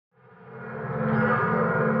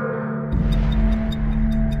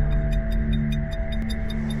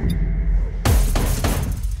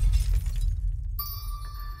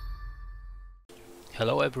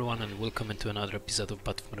Hello everyone and welcome into another episode of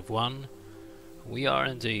BFME 1. We are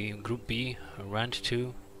in the Group B, Round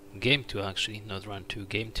 2, Game 2 actually, not Round 2,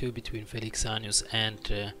 Game 2 between Felixanius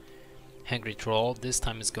and Hungry Troll. This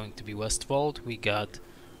time it's going to be Westfold. We got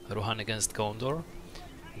Rohan against Gondor.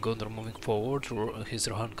 Gondor moving forward, his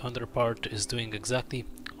Rohan counterpart is doing exactly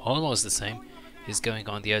almost the same. He's going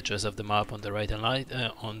on the edges of the map on the right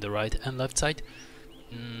and left side.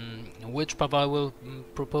 Which path I will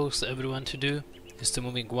propose everyone to do is to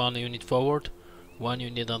moving one unit forward, one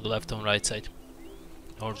unit on the left and right side,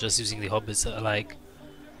 or just using the hobbits like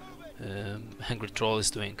Hungry Troll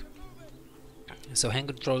is doing. So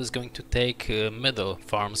Hungry Troll is going to take middle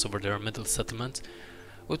farms over there, middle settlements,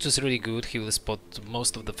 which is really good. He will spot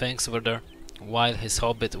most of the things over there, while his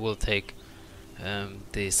hobbit will take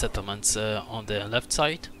the settlements on the left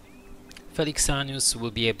side. Felixanius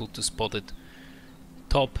will be able to spot it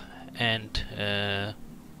top and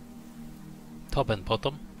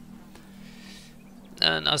bottom.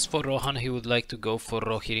 And as for Rohan, he would like to go for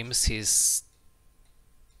Rohirrim's. His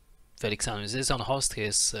Felixanius is on host, he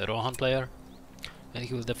is a Rohan player, and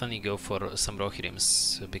he will definitely go for some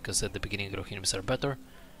Rohirrim's because at the beginning Rohirrim's are better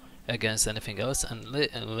against anything else. And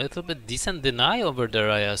a little bit decent deny over there,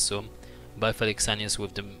 I assume, by Felixanius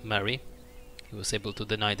with the Mary. He was able to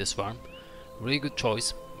deny this farm. Really good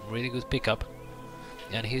choice, really good pickup.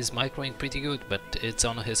 And he's microing pretty good, but it's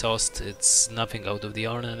on his host. It's nothing out of the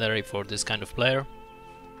ordinary for this kind of player.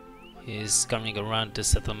 He's coming around the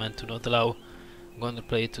settlement to not allow Gondor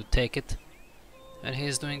player to take it, and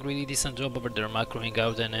he's doing really decent job over there, macroing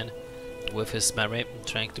out and in with his Mary,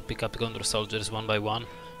 trying to pick up Gondor soldiers one by one,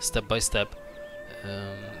 step by step.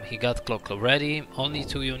 He got clock already, only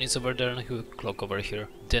 2 units over there, and he will clock over here,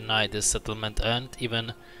 deny this settlement, and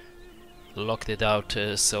even locked it out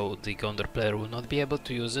so the Gondor player will not be able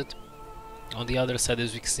to use it. On the other side,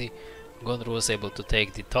 as we can see, Gondor was able to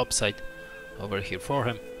take the top side over here for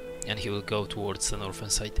him, and he will go towards the northern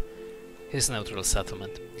side, his neutral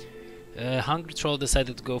settlement. Hungry Troll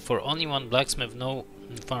decided to go for only one blacksmith, no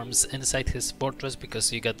farms inside his fortress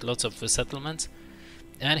because he got lots of settlements,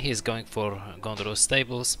 and he's going for Gondor's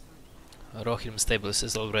stables. Rohirrim's stables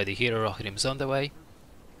is already here, Rohirrim's on the way,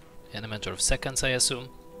 in a matter of seconds I assume.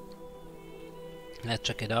 Let's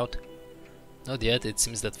check it out. Not yet. It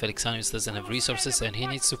seems that Felixanius doesn't have resources and he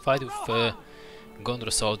needs to fight with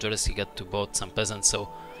Gondor soldiers. He got to bought some peasants, so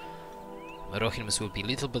Rohirrim's will be a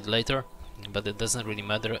little bit later, but it doesn't really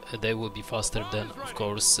matter. They will be faster than, of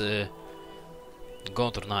course,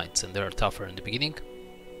 Gondor knights, and they are tougher in the beginning.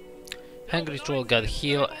 Hungry Troll got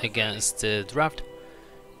heal against draft,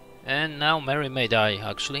 and now Mary may die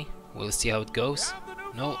actually. We'll see how it goes.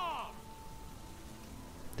 No.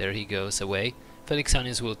 There he goes away.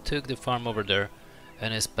 Felixanius will take the farm over there,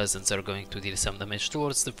 and his peasants are going to deal some damage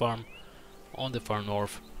towards the farm on the far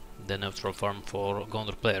north, the neutral farm for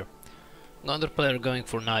Gondor player. Gondor player going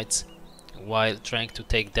for knights while trying to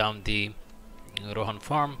take down the Rohan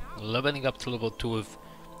farm, leveling up to level 2 with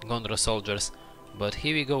Gondor soldiers. But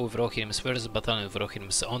here we go with Rohirrim's first battalion of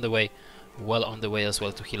Rohirrim's on the way, well on the way as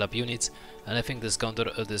well to heal up units, and I think this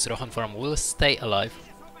Rohan farm will stay alive.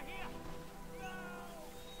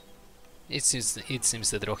 It seems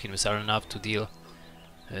that Rohirrim's are enough to deal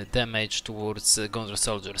damage towards Gondor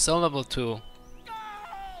soldiers on level 2.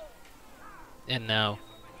 And now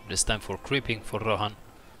it's time for creeping for Rohan.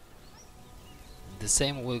 The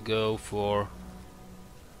same will go for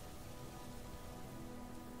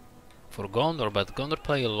Gondor, but Gondor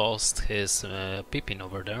player lost his Pippin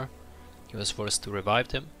over there. He was forced to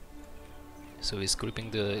revive him, so he's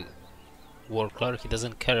creeping the war clerk. He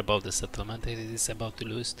doesn't care about the settlement he is about to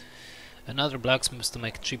lose. Another blacksmith to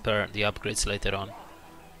make cheaper the upgrades later on.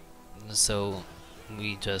 So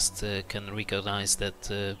we just can recognize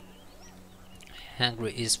that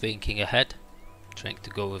Hungry is thinking ahead, trying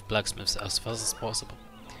to go with blacksmiths as fast as possible.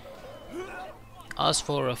 As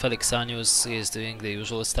for Felixanius, he is doing the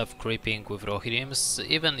usual stuff, creeping with Rohirrim's,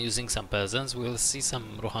 even using some peasants. We'll see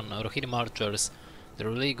some Rohirrim archers. They're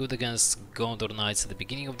really good against Gondor knights at the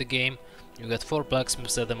beginning of the game. You got 4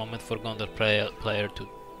 blacksmiths at the moment for Gondor player to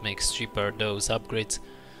makes cheaper those upgrades.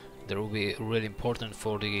 They will be really important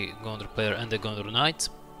for the Gondor player and the Gondor knights.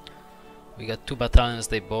 We got 2 battalions,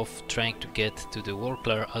 they both trying to get to the war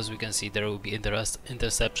player. As we can see, there will be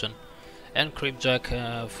interception and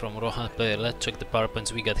creepjack from Rohan player. Let's check the power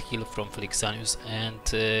points. We got heal from Felixanius and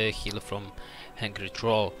heal from Hungry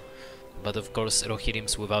Troll. But of course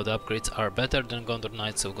Rohirrim's without upgrades are better than Gondor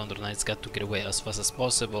knights, so Gondor knights got to get away as fast as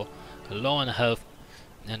possible, low on health,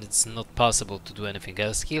 and it's not possible to do anything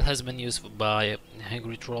else. Heal has been used by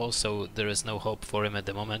Hungry Troll, so there is no hope for him at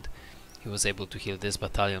the moment. He was able to heal this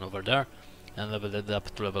battalion over there. and level it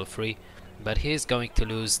up to level 3, but he is going to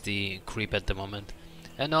lose the creep at the moment.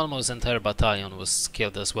 And almost entire battalion was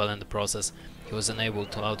killed as well in the process. He was unable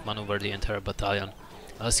to outmaneuver the entire battalion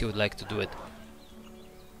as he would like to do it.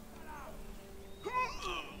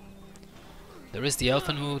 There is the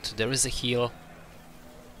Elfenwood, there is a heal.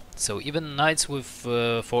 So even knights with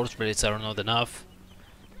Forge Blades are not enough.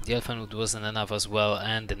 The Elfenwood wasn't enough as well,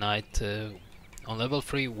 and the knight on level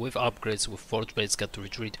 3 with upgrades with Forge Blades got to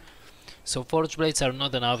retreat. So Forge Blades are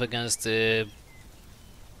not enough against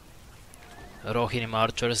Rohirrim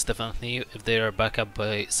archers, definitely, if they are backed up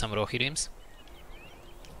by some Rohirrims.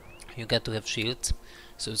 You got to have shields,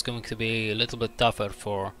 so it's going to be a little bit tougher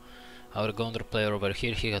for our Gondor player over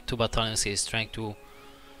here. He had 2 battalions, he is trying to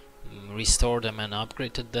restore them and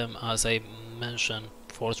upgraded them. As I mentioned,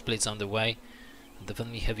 Forge Blades on the way.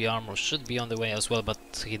 Definitely heavy armor should be on the way as well,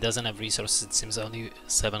 but he doesn't have resources. It seems only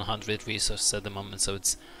 700 resources at the moment, so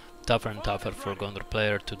it's tougher and tougher for Gondor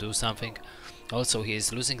player to do something. Also, he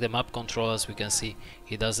is losing the map control, as we can see.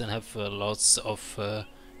 He doesn't have lots of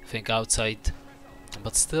thing outside,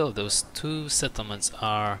 but still those 2 settlements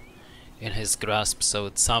are in his grasp, so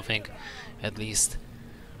it's something at least.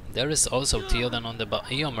 There is also Theoden on the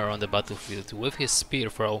Eomer on the battlefield with his spear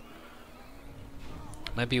throw.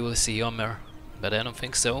 Maybe we'll see Eomer, but I don't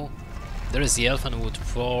think so. There is the Elfenwood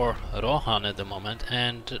for Rohan at the moment,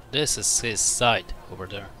 and this is his side over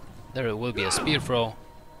there. There will be a spear throw,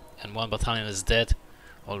 and 1 battalion is dead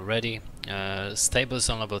already. Stables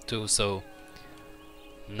on level 2, so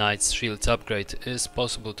Knight's Shields upgrade is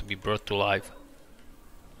possible to be brought to life.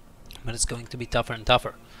 But it's going to be tougher and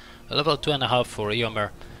tougher. A level 2.5 for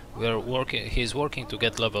Eomer. He's working to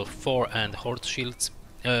get level 4 and Horse Shields,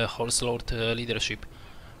 Horse Lord leadership.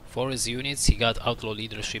 For his units, he got Outlaw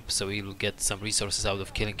leadership, so he will get some resources out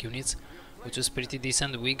of killing units, which is pretty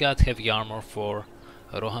decent. We got heavy armor for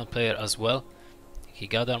a Rohan player as well. He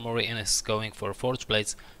got armory and is going for Forge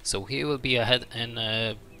Blades, so he will be ahead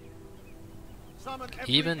in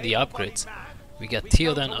even the upgrades. We got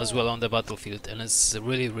Theoden as well on the battlefield, and it's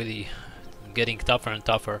really getting tougher and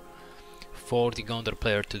tougher for the Gondor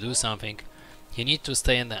player to do something. He needs to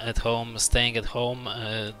stay at home. Staying at home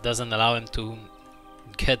doesn't allow him to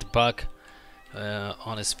get back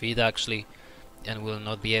on his feet actually, and will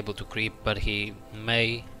not be able to creep, but he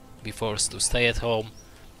may be forced to stay at home,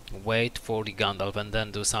 wait for the Gandalf and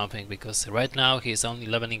then do something, because right now he's only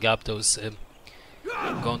leveling up those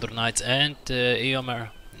Gondor Knights. And Eomer,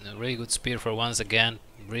 really good spear for once again,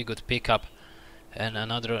 really good pickup, and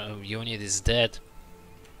another unit is dead.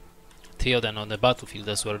 Theoden on the battlefield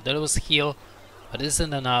as well. There was heal, but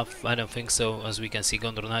isn't enough, I don't think so. As we can see,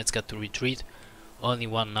 Gondor Knights got to retreat. Only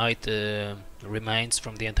 1 knight remains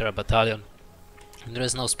from the entire battalion. And there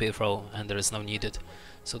is no spear throw, and there is no needed.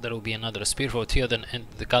 So there will be another spear throw. Theoden in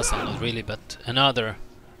the castle, not really, but another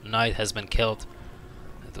knight has been killed.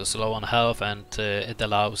 It was low on health, and it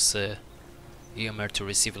allows Eomer to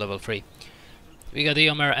receive level 3. We got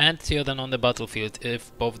Eomer and Theoden on the battlefield.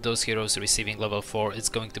 If both those heroes receiving level 4, it's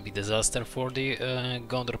going to be disaster for the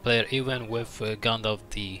Gondor player, even with Gandalf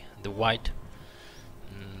the White.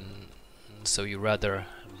 So you rather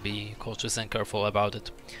be cautious and careful about it.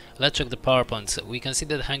 Let's check the power points. We can see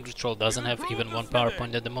that Hungry Troll doesn't have even 1 power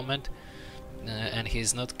point at the moment, and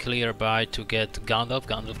he's not clear by to get Gandalf.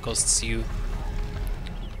 Gandalf costs you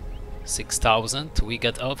 6,000. We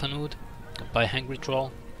get Elfenwood by Hungry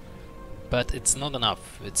Troll, but it's not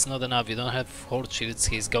enough. It's not enough. You don't have Horde Shields.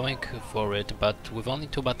 He's going for it, but with only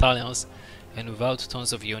 2 battalions and without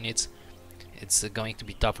tons of units, it's going to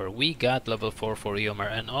be tougher. We got level 4 for Eomer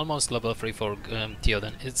and almost level 3 for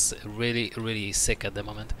Theoden. It's really sick at the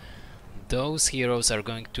moment. Those heroes are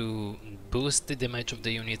going to boost the damage of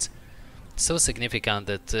the units so significant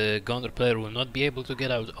that Gondor player will not be able to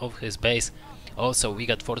get out of his base. Also, we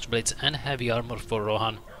got Forge Blades and heavy armor for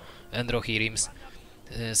Rohan and Rohirrims.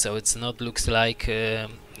 So it's not looks like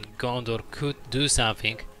Gondor could do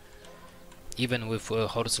something. Even with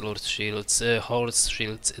Horse Shields,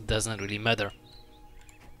 it doesn't really matter.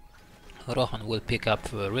 Rohan will pick up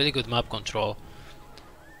really good map control.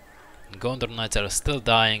 Gondor Knights are still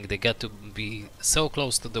dying. They get to be so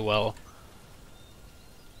close to the well.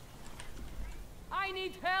 I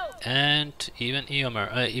need help. And even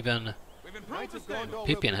even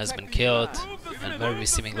Pippin has been killed, and we're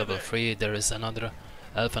receiving level 3. There is another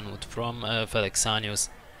Elfenwood from Felixanius,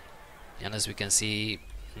 and as we can see,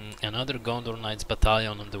 another Gondor Knights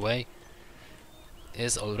battalion on the way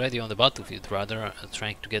is already on the battlefield, rather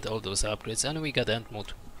trying to get all those upgrades. And we got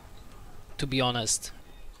Entmoot. To be honest,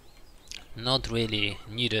 not really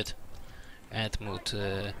needed.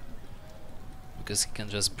 Entmoot because he can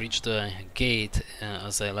just breach the gate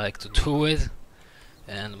as I like to do it,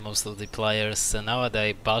 and most of the players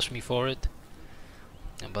nowadays bash me for it,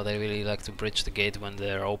 but I really like to breach the gate when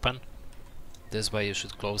they're open. This way you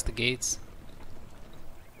should close the gates.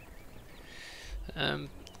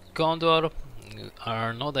 Gondor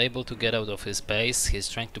are not able to get out of his base. He's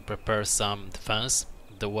trying to prepare some defense,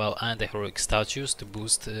 the well and the heroic statues to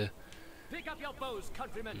boost Pick up your bows,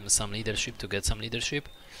 countrymen. some leadership, to get some leadership.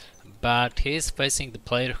 But he's facing the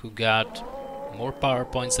player who got more power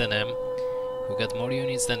points than him, who got more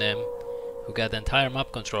units than him, who got entire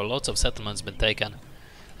map control. Lots of settlements been taken,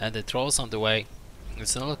 and the trolls on the way.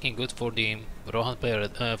 It's not looking good for the Rohan player,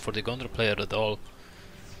 for the Gondor player at all.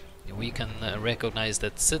 We can recognize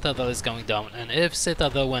that Citadel is going down, and if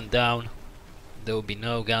Citadel went down, there will be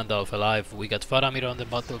no Gandalf alive. We got Faramir on the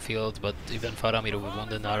battlefield, but even Faramir with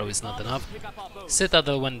wounded arrow is not enough. Pick up our bows.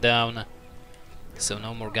 Citadel went down, so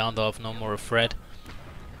no more Gandalf, no more Fred.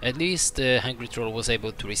 At least Hungry Troll was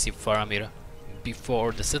able to receive Faramir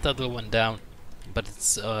before the Citadel went down, but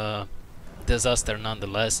it's a disaster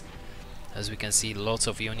nonetheless. As we can see, lots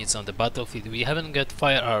of units on the battlefield. We haven't got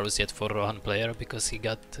fire arrows yet for Rohan player because he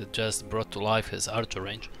got just brought to life his archer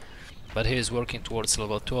range, but he is working towards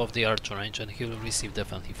level 2 of the archer range, and he will receive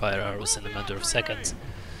definitely fire arrows in a matter of seconds.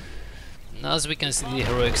 Now, as we can see, the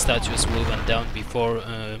heroic statues will went down before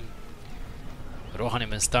Rohan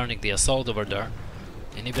even starting the assault over there,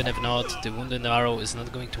 and even if not, the wounded arrow is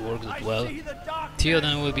not going to work that well.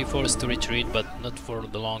 Theoden will be forced to retreat, but not for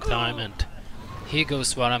the long time, and here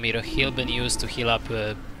goes Faramir. He'll been used to heal up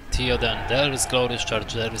Theoden. There is Glorious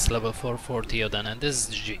Charge, there is level 4 for Theoden, and this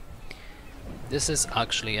is G. This is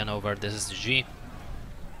actually an over, this is G.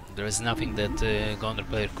 There is nothing that Gondor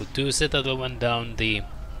player could do. Citadel went down, the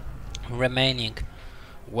remaining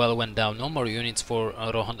well went down. No more units for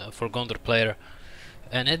for Gondor player,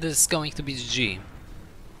 and it is going to be G.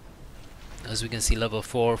 As we can see, level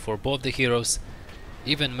 4 for both the heroes.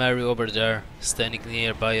 Even Mary over there standing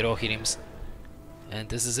nearby Rohirrim's. And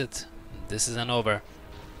this is it. This is an over.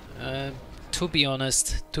 To be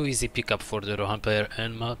honest, too easy pickup for the Rohan player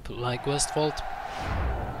and map like Westfold.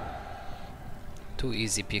 Too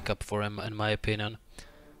easy pickup for him, in my opinion.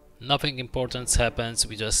 Nothing important happens.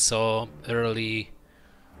 We just saw early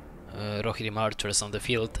Rohirrim archers on the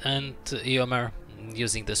field, and Eomer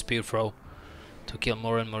using the spear throw to kill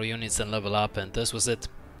more and more units and level up, and this was it.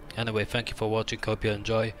 Anyway, thank you for watching, hope you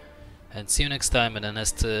enjoy, and see you next time in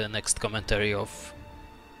the next commentary of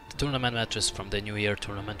the tournament matches from the New Year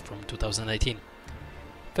tournament from 2018.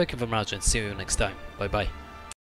 Thank you very much and see you next time. Bye bye.